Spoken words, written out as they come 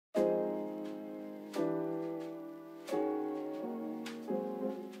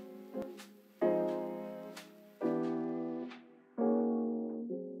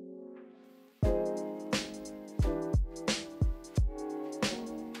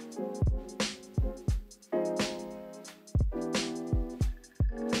All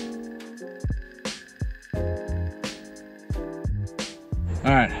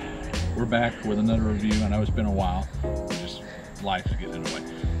right, we're back with another review. I know it's been a while, just life's getting in the way.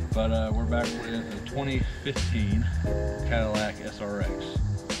 But we're back with a 2015 Cadillac SRX.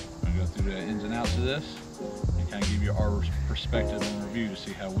 I'm gonna go through the ins and outs of this and kind of give you our perspective and review to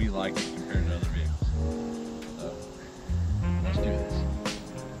see how we like it compared to other vehicles. So, let's do this.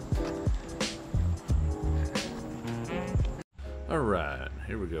 All right,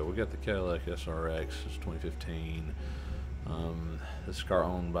 here we go. We got the Cadillac SRX, it's 2015. This is a car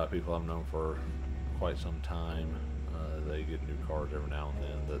owned by people I've known for quite some time. They get new cars every now and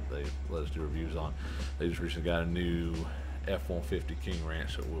then that they let us do reviews on. They just recently got a new F-150 King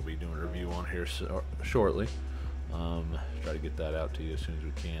Ranch that we'll be doing a review on here shortly. Try to get that out to you as soon as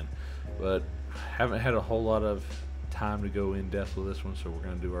we can. But haven't had a whole lot of time to go in depth with this one, so we're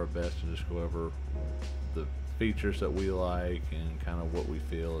going to do our best to just go over the features that we like and kind of what we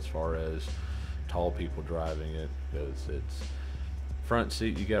feel as far as tall people driving it, because it's front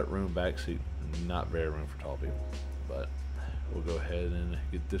seat, you got room, back seat, not very room for tall people. But we'll go ahead and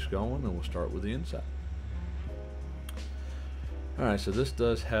get this going, and we'll start with the inside. Alright, so this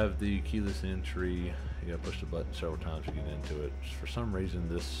does have the keyless entry. You gotta push the button several times to get into it. For some reason,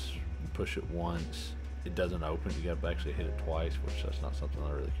 this, you push it once, it doesn't open. You gotta actually hit it twice, which that's not something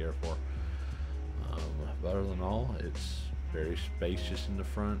I really care for. But other than all, it's very spacious in the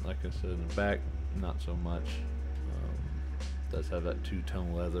front. Like I said, in the back, not so much. Does have that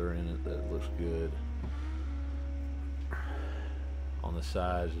two-tone leather in it that looks good. On the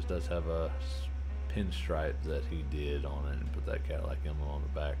sides, it does have a pinstripe that he did on it and put that Cadillac emblem on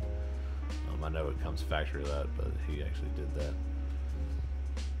the back. I know it comes factory that, but he actually did that.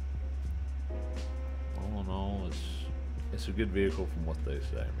 All in all, it's a good vehicle from what they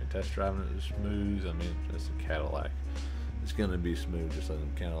say. I mean, test driving it is smooth. I mean, it's a Cadillac. It's going to be smooth, just like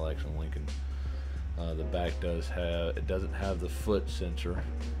the Cadillacs and Lincoln. The back doesn't have the foot sensor,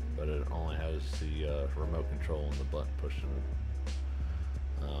 but it only has the remote control and the button pushing it.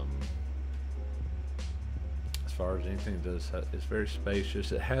 As far as anything it does, it's very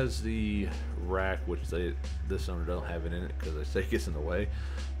spacious. It has the rack, which this owner don't have it in it because they say it gets in the way,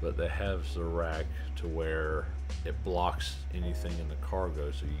 but they have the rack to where it blocks anything in the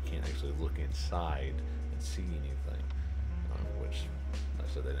cargo, so you can't actually look inside and see anything, which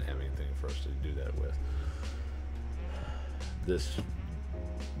I said they didn't have anything for us to do that with.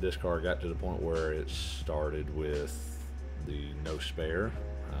 This car got to the point where it started with the no spare.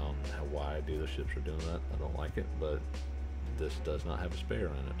 I don't know why dealerships are doing that. I don't like it, but this does not have a spare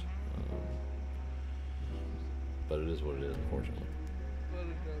in it. But it is what it is, unfortunately.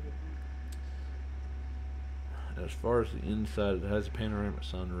 As far as the inside, it has a panoramic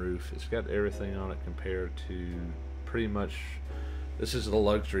sunroof. It's got everything on it compared to pretty much. This is the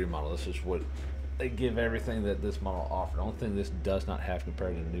luxury model. This is what they give everything that this model offers. The only thing this does not have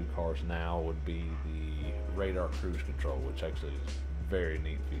compared to new cars now would be the radar cruise control, which actually is a very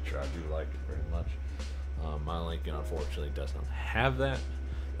neat feature. I do like it very much. My Lincoln, unfortunately, does not have that.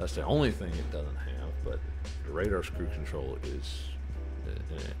 That's the only thing it doesn't have, but the radar cruise control is,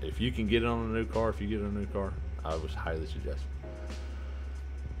 if you can get it on a new car, I would highly suggest it.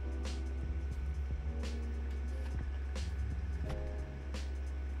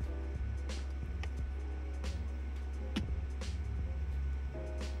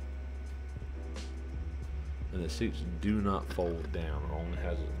 And the seats do not fold down. It only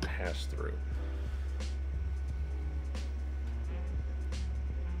has a pass-through.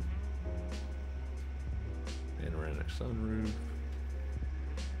 Panoramic sunroof.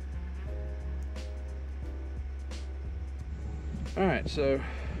 Alright, so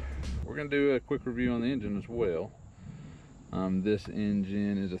we're going to do a quick review on the engine as well. This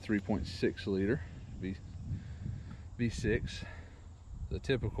engine is a 3.6 liter V6. The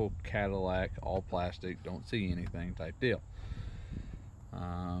typical Cadillac, all plastic, don't see anything type deal. So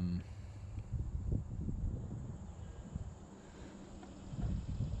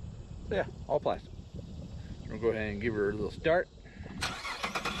yeah, all plastic. So we'll go ahead and give her a little start.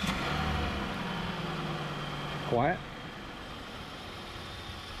 Quiet.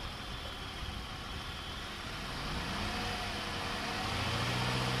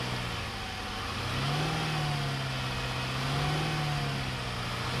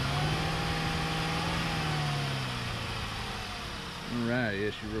 Alright,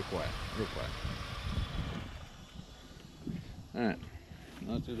 yes, you're real quiet, real quiet. Alright,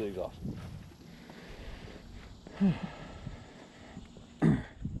 let's do the exhaust.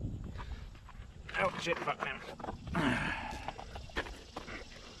 Oh shit, fuck man.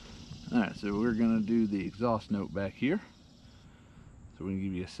 Alright, so we're going to do the exhaust note back here, so we can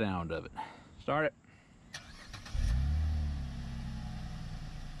give you a sound of it. Start it.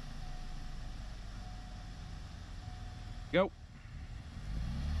 Go.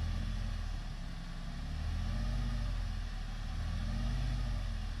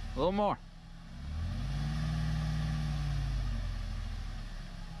 A little more.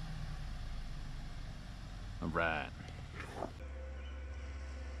 All right.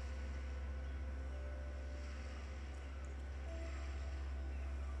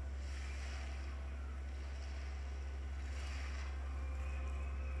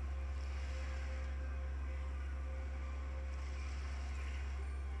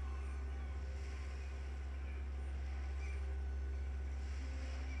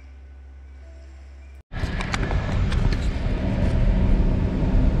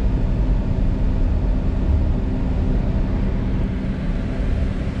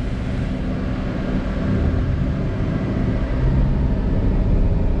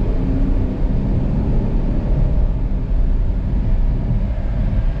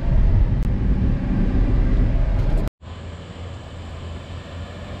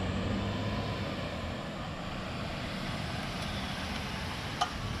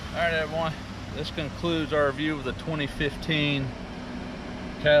 Alright everyone, this concludes our review of the 2015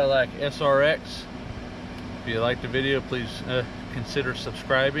 Cadillac SRX. If you liked the video, please consider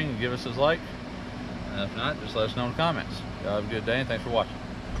subscribing and give us a like. If not, just let us know in the comments. Y'all have a good day and thanks for watching.